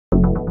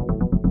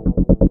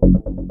The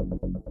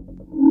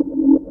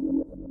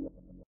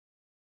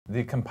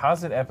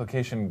Composite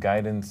Application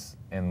Guidance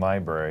and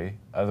Library,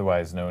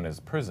 otherwise known as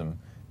Prism,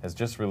 has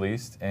just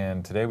released,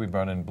 and today we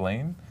brought in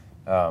Blaine,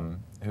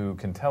 who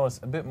can tell us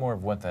a bit more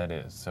of what that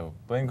is. So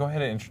Blaine, go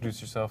ahead and introduce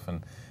yourself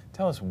and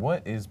tell us,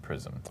 what is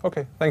Prism?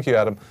 Okay, thank you,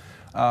 Adam.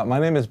 My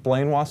name is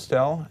Blaine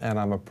Wastell, and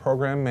I'm a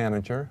program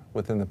manager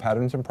within the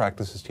Patterns and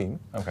Practices team.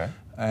 Okay.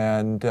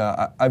 And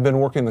I've been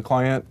working in the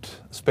client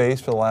space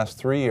for the last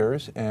 3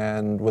 years,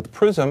 and with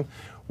Prism,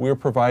 we're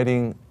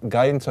providing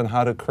guidance on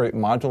how to create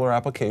modular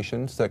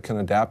applications that can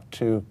adapt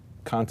to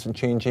constant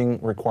changing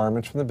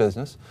requirements from the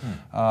business.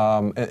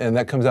 And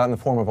that comes out in the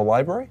form of a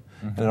library,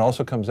 and it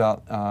also comes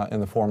out in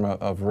the form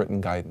of written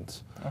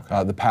guidance.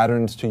 Okay. The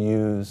patterns to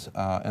use,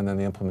 and then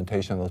the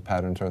implementation of those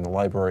patterns are in the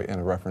library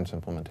and a reference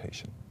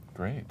implementation.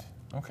 Great.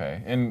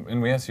 Okay. And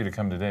we asked you to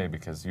come today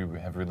because you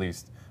have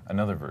released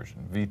another version,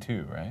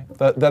 V2, right?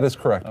 That is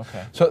correct.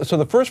 Okay. So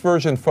the first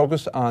version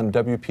focused on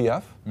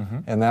WPF,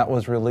 and that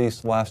was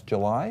released last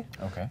July.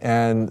 Okay.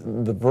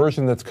 And the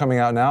version that's coming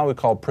out now, we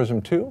call Prism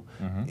 2,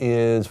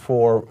 is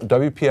for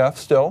WPF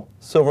still,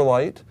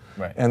 Silverlight,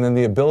 right, and then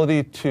the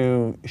ability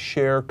to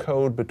share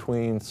code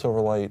between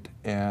Silverlight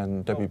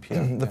and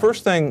WPF. The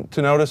first thing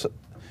to notice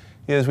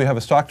is we have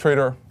a stock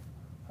trader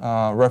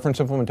reference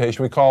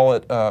implementation. We call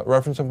it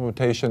reference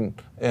implementation,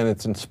 and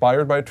it's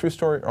inspired by a true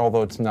story,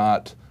 although it's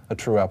not a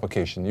true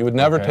application. You would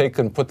never take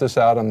and put this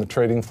out on the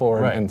trading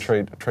floor and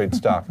trade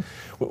stock.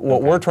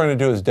 What we're trying to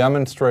do is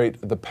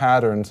demonstrate the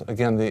patterns,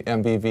 again, the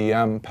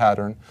MVVM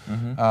pattern,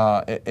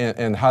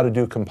 and how to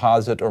do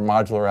composite or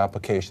modular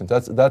applications.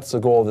 That's the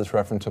goal of this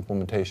reference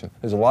implementation.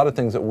 There's a lot of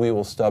things that we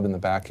will stub in the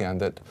back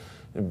end that,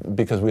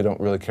 because we don't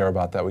really care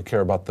about that. We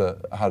care about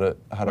how to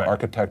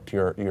architect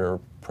your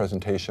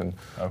presentation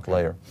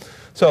layer.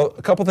 So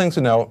a couple things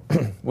to note.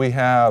 We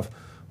have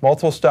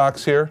multiple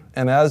stocks here,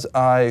 and as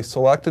I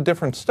select a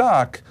different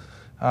stock,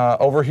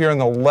 over here on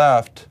the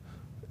left,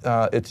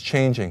 it's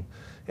changing.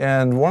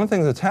 And one of the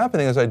things that's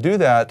happening as I do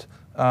that,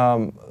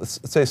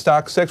 say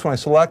stock 6, when I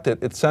select it,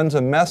 it sends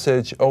a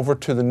message over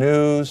to the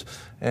news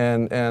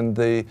and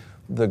the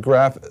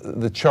graph,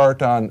 the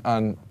chart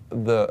on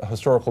the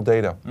historical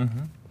data.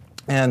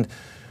 And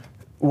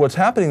what's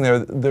happening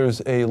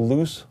there's a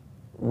loose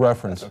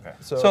reference. Okay.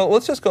 So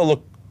let's just go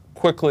look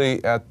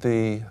quickly at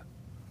the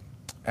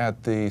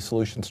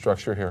solution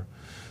structure here.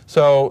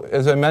 So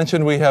as I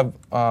mentioned, we have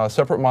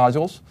separate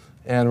modules,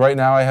 and right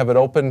now I have it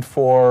open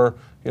for,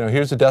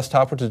 here's the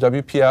desktop, which is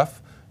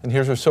WPF, and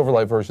here's our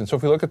Silverlight version. So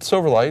if we look at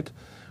Silverlight,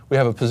 we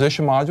have a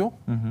position module,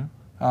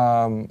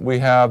 we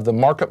have the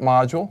market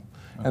module,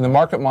 and the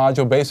market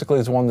module basically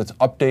is one that's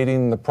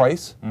updating the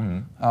price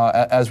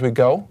as we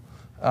go.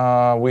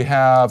 We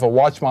have a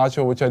watch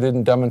module, which I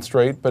didn't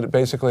demonstrate, but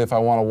basically if I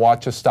want to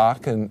watch a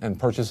stock and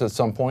purchase at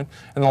some point.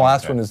 And the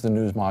last one is the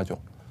news module.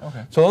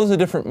 Okay. So those are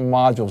different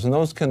modules, and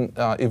those can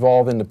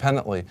evolve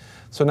independently.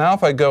 So now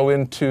if I go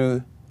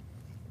into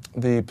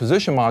the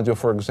position module,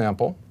 for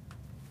example,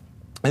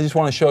 I just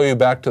want to show you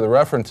back to the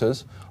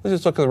references. Let's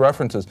just look at the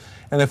references.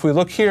 And if we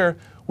look here,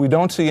 we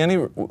don't see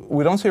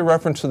a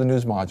reference to the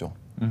news module.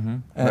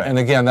 And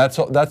again, that's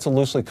a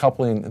loosely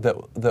coupling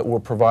that we're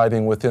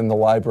providing within the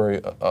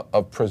library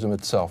of Prism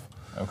itself.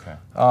 Okay.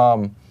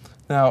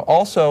 Now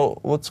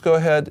also, let's go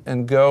ahead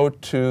and go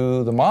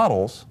to the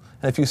models.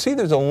 And if you see,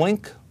 there's a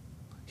link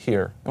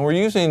here. And we're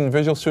using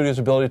Visual Studio's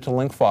ability to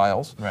link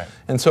files. Right.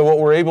 And so what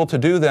we're able to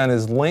do then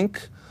is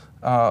link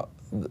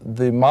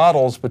the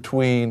models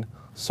between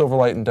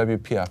Silverlight and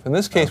WPF. In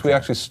this case, we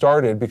actually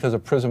started, because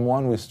of Prism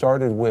 1, we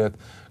started with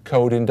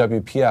code in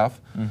WPF.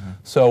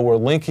 So we're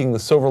linking the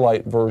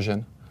Silverlight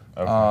version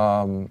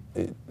to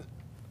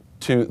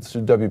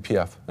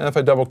WPF. And if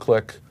I double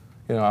click,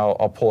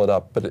 I'll pull it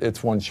up, but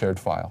it's one shared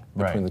file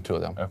between the two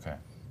of them. Okay,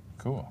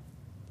 cool.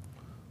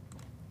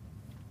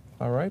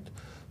 All right.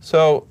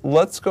 So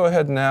let's go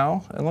ahead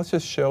now, and let's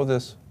just show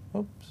this.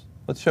 Oops.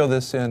 Let's show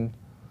this in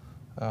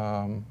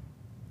the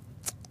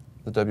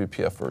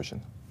WPF version.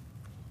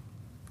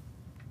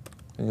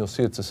 And you'll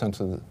see it's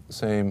essentially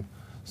the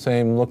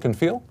same look and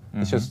feel.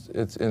 It's just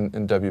it's in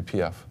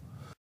WPF.